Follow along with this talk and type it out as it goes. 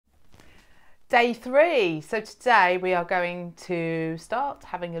Day 3. So today we are going to start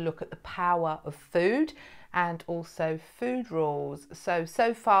having a look at the power of food and also food rules.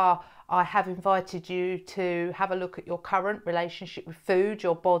 So far I have invited you to have a look at your current relationship with food,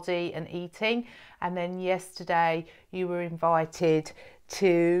 your body and eating. And then yesterday you were invited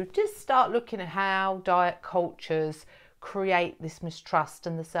to just start looking at how diet cultures create this mistrust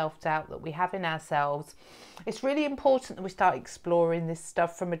and the self-doubt that we have in ourselves. It's really important that we start exploring this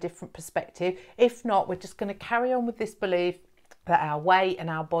stuff from a different perspective. If not, we're just going to carry on with this belief that our weight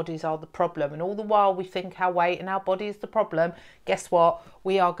and our bodies are the problem, and all the while we think our weight and our body is the problem, guess what?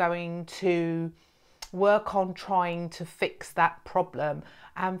 We are going to work on trying to fix that problem.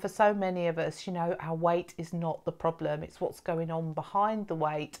 And for so many of us, you know, our weight is not the problem, it's what's going on behind the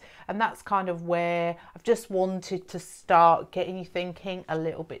weight. And that's kind of where I've just wanted to start getting you thinking a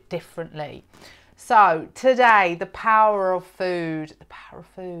little bit differently. So today, the power of food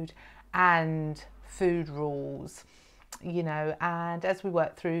and food rules. You know, and as we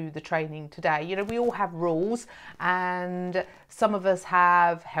work through the training today, you know, we all have rules, and some of us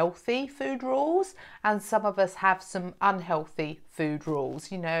have healthy food rules and some of us have some unhealthy food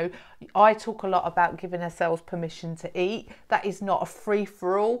rules. You know, I talk a lot about giving ourselves permission to eat. That is not a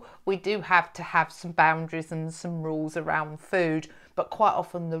free-for-all. We do have to have some boundaries and some rules around food, but quite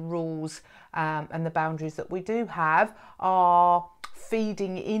often the rules and the boundaries that we do have are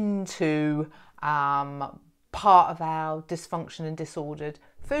feeding into part of our dysfunction and disordered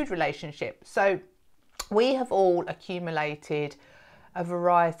food relationship. So we have all accumulated a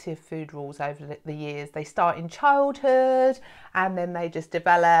variety of food rules over the years. They start in childhood and then they just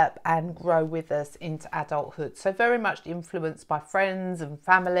develop and grow with us into adulthood. So very much influenced by friends and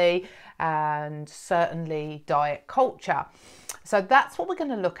family and certainly diet culture. So that's what we're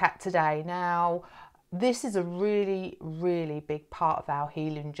going to look at today. Now, this is a really, really big part of our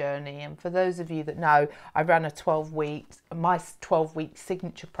healing journey. And for those of you that know, I ran a 12-week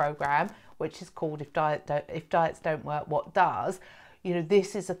signature program, which is called If Diets Don't Work, What Does? You know,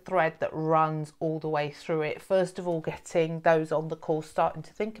 this is a thread that runs all the way through it. First of all, getting those on the course starting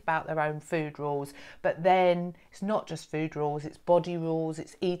to think about their own food rules. But then it's not just food rules, it's body rules,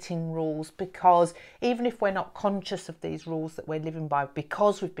 it's eating rules. Because even if we're not conscious of these rules that we're living by,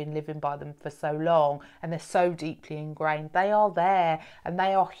 because we've been living by them for so long and they're so deeply ingrained, they are there and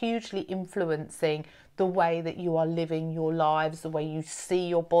they are hugely influencing the way that you are living your lives, the way you see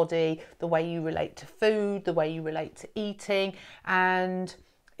your body, the way you relate to food, the way you relate to eating. And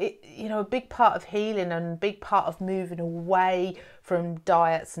it, you know, a big part of healing and a big part of moving away from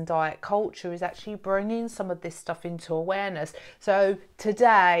diets and diet culture is actually bringing some of this stuff into awareness. So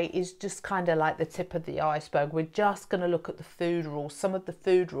today is just kind of like the tip of the iceberg. We're just going to look at the food rules, some of the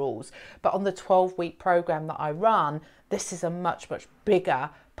food rules. But on the 12-week program that I run, this is a much bigger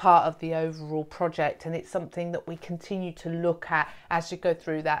part of the overall project, and it's something that we continue to look at as you go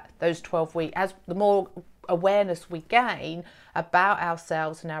through those 12 weeks. As the more awareness we gain about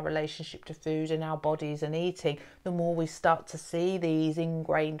ourselves and our relationship to food and our bodies and eating, the more we start to see these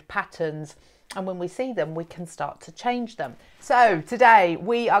ingrained patterns, and when we see them we can start to change them. So today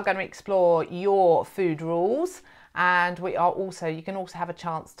we are going to explore your food rules, and you can also have a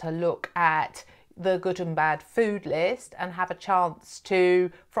chance to look at the good and bad food list and have a chance to,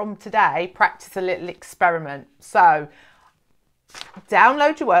 from today, practice a little experiment. So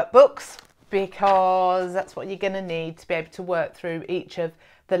download your workbooks, because that's what you're going to need to be able to work through each of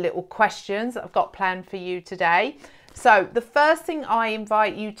the little questions that I've got planned for you today. So the first thing I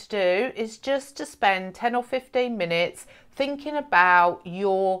invite you to do is just to spend 10 or 15 minutes thinking about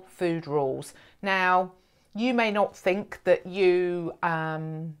your food rules. Now, you may not think that you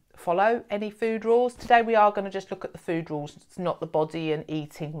follow any food rules. Today we are going to just look at the food rules, it's not the body and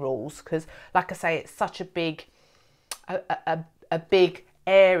eating rules, because like I say, it's such a big big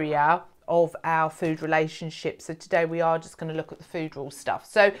area of our food relationship. So today we are just going to look at the food rules stuff.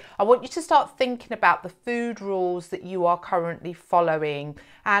 So I want you to start thinking about the food rules that you are currently following.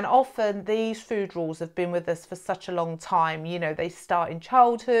 And often these food rules have been with us for such a long time. You know, they start in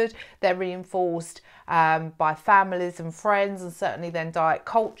childhood, they're reinforced by families and friends, and certainly then diet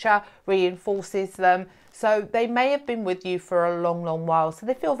culture reinforces them. So they may have been with you for a long while, so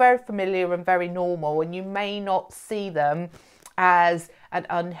they feel very familiar and very normal, and you may not see them as an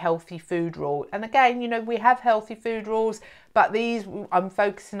unhealthy food rule. And again, you know, we have healthy food rules, but these, I'm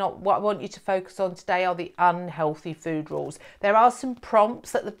focusing on, what I want you to focus on today are the unhealthy food rules. There are some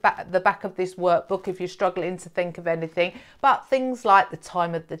prompts at the back of this workbook if you're struggling to think of anything, but things like the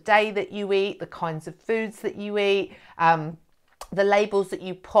time of the day that you eat, the kinds of foods that you eat, the labels that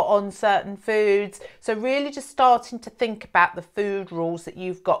you put on certain foods. So really just starting to think about the food rules that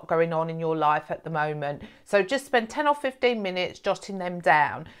you've got going on in your life at the moment. So just spend 10 or 15 minutes jotting them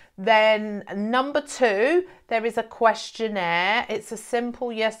down. Then number 2, there is a questionnaire. It's a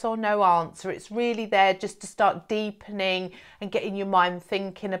simple yes or no answer. It's really there just to start deepening and getting your mind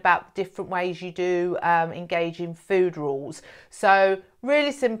thinking about the different ways you do engage in food rules. So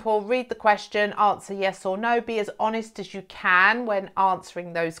really simple, read the question, answer yes or no, be as honest as you can when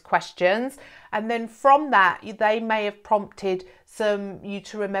answering those questions. And then from that, they may have prompted you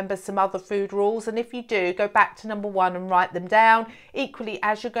to remember some other food rules. And if you do, go back to number 1 and write them down. Equally,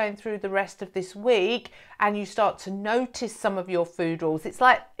 as you're going through the rest of this week and you start to notice some of your food rules, it's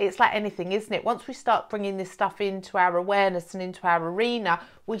like anything, isn't it? Once we start bringing this stuff into our awareness and into our arena,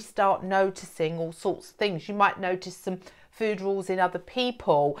 we start noticing all sorts of things. You might notice some food rules in other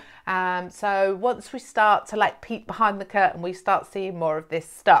people. So once we start to peek behind the curtain, we start seeing more of this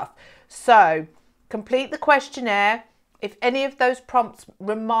stuff. So complete the questionnaire. If any of those prompts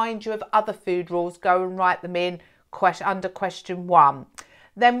remind you of other food rules, go and write them in under question 1.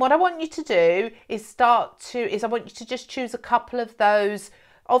 Then what I want you to do is I want you to just choose a couple of those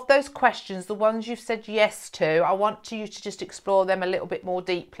questions, the ones you've said yes to. I want you to just explore them a little bit more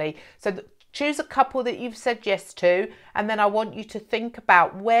deeply. So choose a couple that you've said yes to, and then I want you to think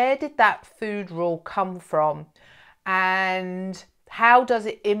about, where did that food rule come from? And how does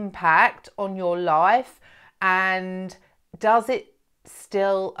it impact on your life? And does it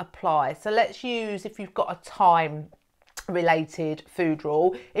still apply? So let's use, if you've got a time related food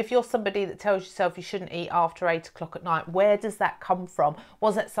rule, if you're somebody that tells yourself you shouldn't eat after 8 o'clock at night, where does that come from?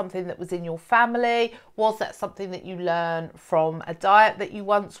 Was that something that was in your family? Was that something that you learned from a diet that you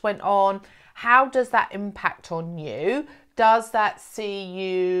once went on? How does that impact on you? Does that see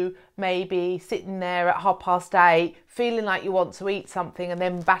you maybe sitting there at 8:30 feeling like you want to eat something and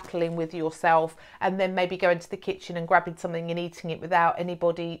then battling with yourself, and then maybe going to the kitchen and grabbing something and eating it without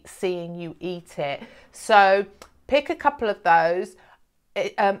anybody seeing you eat it? So pick a couple of those,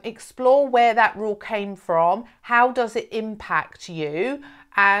 explore where that rule came from, how does it impact you,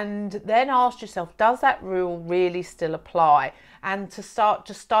 and then ask yourself, does that rule really still apply? And to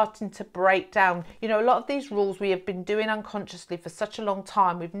starting to break down, a lot of these rules we have been doing unconsciously for such a long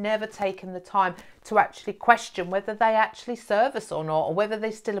time. We've never taken the time to actually question whether they actually serve us or not, or whether they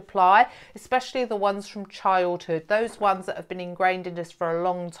still apply, especially the ones from childhood. Those ones that have been ingrained in us for a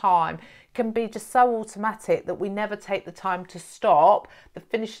long time can be just so automatic that we never take the time to stop. The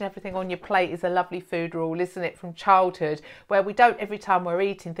finishing everything on your plate is a lovely food rule, isn't it, from childhood, where we don't every time we're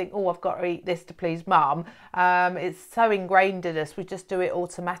eating think, oh, I've got to eat this to please mum. It's so ingrained in us, we just do it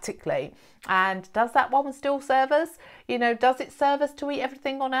automatically. And does that one still serve us? Does it serve us to eat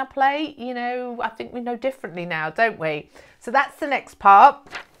everything on our plate? I think we know differently now, don't we? So that's the next part.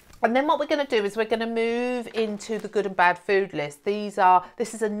 And then what we're going to do is we're going to move into the good and bad food list.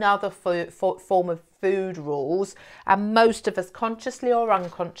 This is another form of food rules, and most of us, consciously or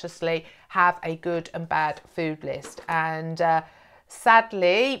unconsciously, have a good and bad food list. And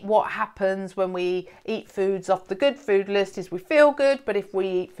sadly, what happens when we eat foods off the good food list is we feel good, but if we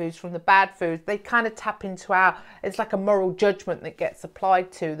eat foods from the bad foods, they kind of tap into it's like a moral judgment that gets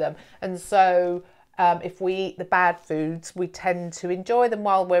applied to them. And so if we eat the bad foods, we tend to enjoy them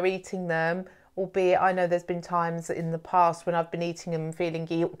while we're eating them, albeit I know there's been times in the past when I've been eating them and feeling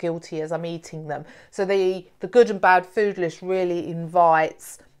guilty as I'm eating them. So the good and bad food list really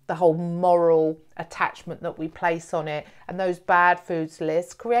invites the whole moral attachment that we place on it, and those bad foods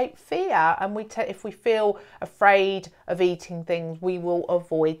lists create fear, and if we feel afraid of eating things, we will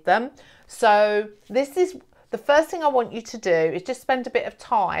avoid them. So this is the first thing I want you to do, is just spend a bit of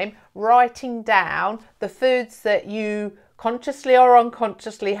time writing down the foods that you consciously or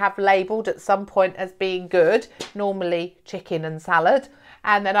unconsciously have labelled at some point as being good, normally chicken and salad.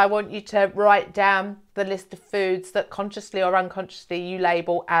 And then I want you to write down the list of foods that consciously or unconsciously you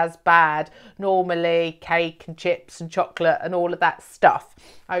label as bad, normally cake and chips and chocolate and all of that stuff.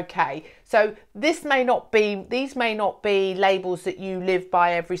 Okay, so these may not be labels that you live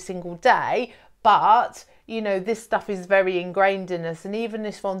by every single day, but this stuff is very ingrained in us. And even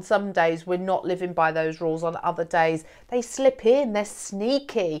if on some days we're not living by those rules, on other days they slip in. They're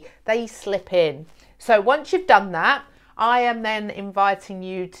sneaky, they slip in. So once you've done that, I am then inviting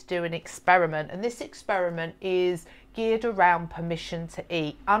you to do an experiment, and this experiment is geared around permission to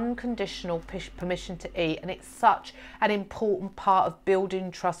eat, unconditional permission to eat. And it's such an important part of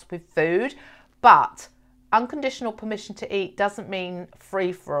building trust with food. But unconditional permission to eat doesn't mean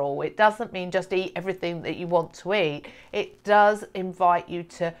free for all. It doesn't mean just eat everything that you want to eat. It does invite you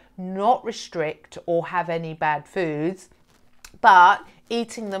to not restrict or have any bad foods, but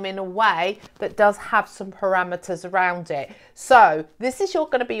eating them in a way that does have some parameters around it. So this is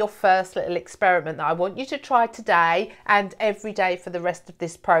going to be your first little experiment that I want you to try today and every day for the rest of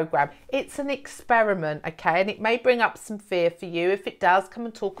this program. It's an experiment, okay, and it may bring up some fear for you. If it does, come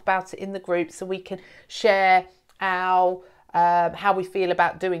and talk about it in the group so we can share how we feel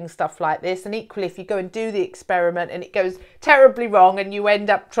about doing stuff like this. And equally, if you go and do the experiment and it goes terribly wrong and you end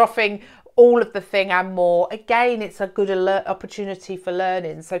up troughing all of the thing and more, again, it's a good opportunity for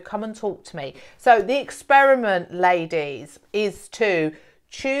learning. So come and talk to me. So the experiment, ladies, is to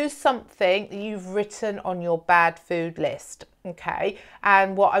choose something that you've written on your bad food list, okay?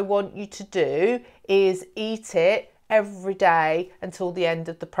 And what I want you to do is eat it every day until the end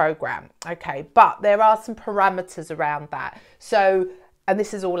of the program, okay? But there are some parameters around that. So, and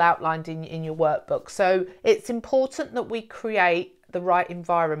this is all outlined in your workbook. So it's important that we create the right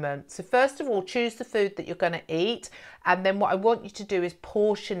environment. So first of all, choose the food that you're going to eat, and then what I want you to do is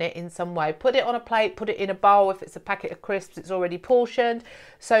portion it in some way. Put it on a plate, put it in a bowl. If it's a packet of crisps, it's already portioned,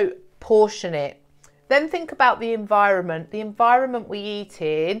 so portion it. Then think about the environment. The environment we eat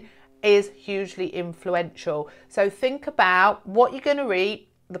in is hugely influential. So think about what you're going to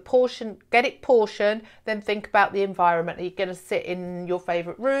eat, the portion, get it portioned, then think about the environment. Are you going to sit in your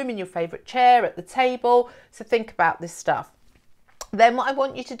favourite room, in your favourite chair, at the table? So think about this stuff. Then what I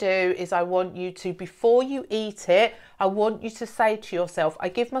want you to do is I want you to, before you eat it, I want you to say to yourself, I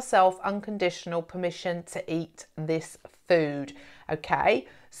give myself unconditional permission to eat this food, okay?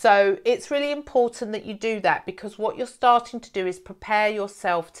 So it's really important that you do that, because what you're starting to do is prepare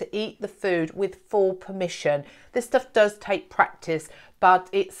yourself to eat the food with full permission. This stuff does take practice, but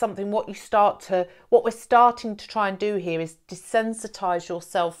it's something what we're starting to try and do here is desensitize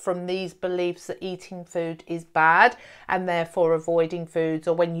yourself from these beliefs that eating food is bad and therefore avoiding foods,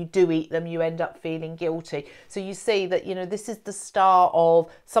 or when you do eat them you end up feeling guilty. So you see that, you know, this is the start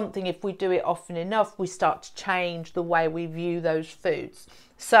of something. If we do it often enough, we start to change the way we view those foods.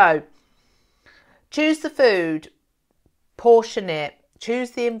 So choose the food, portion it, choose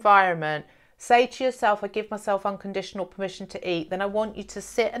the environment. Say to yourself, I give myself unconditional permission to eat. Then I want you to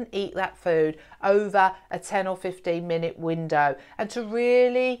sit and eat that food over a 10 or 15 minute window, and to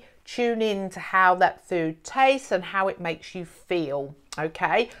really tune in to how that food tastes and how it makes you feel,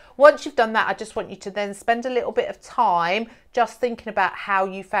 okay? Once you've done that, I just want you to then spend a little bit of time just thinking about how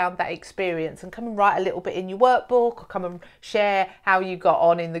you found that experience, and come and write a little bit in your workbook, or come and share how you got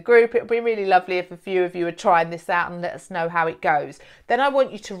on in the group. It would be really lovely if a few of you are trying this out and let us know how it goes. Then I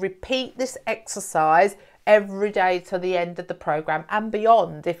want you to repeat this exercise every day to the end of the program and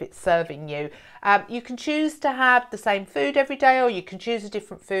beyond if it's serving you. You can choose to have the same food every day, or you can choose a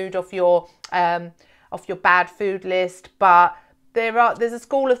different food off your bad food list, but there's a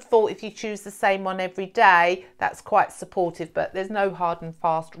school of thought if you choose the same one every day, that's quite supportive, but there's no hard and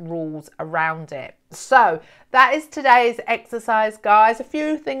fast rules around it. So that is today's exercise, guys. A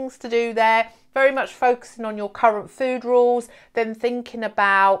few things to do there, very much focusing on your current food rules, then thinking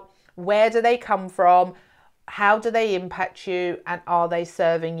about where do they come from, how do they impact you, and are they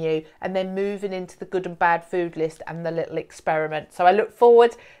serving you, and then moving into the good and bad food list and the little experiment. So I look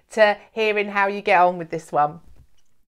forward to hearing how you get on with this one.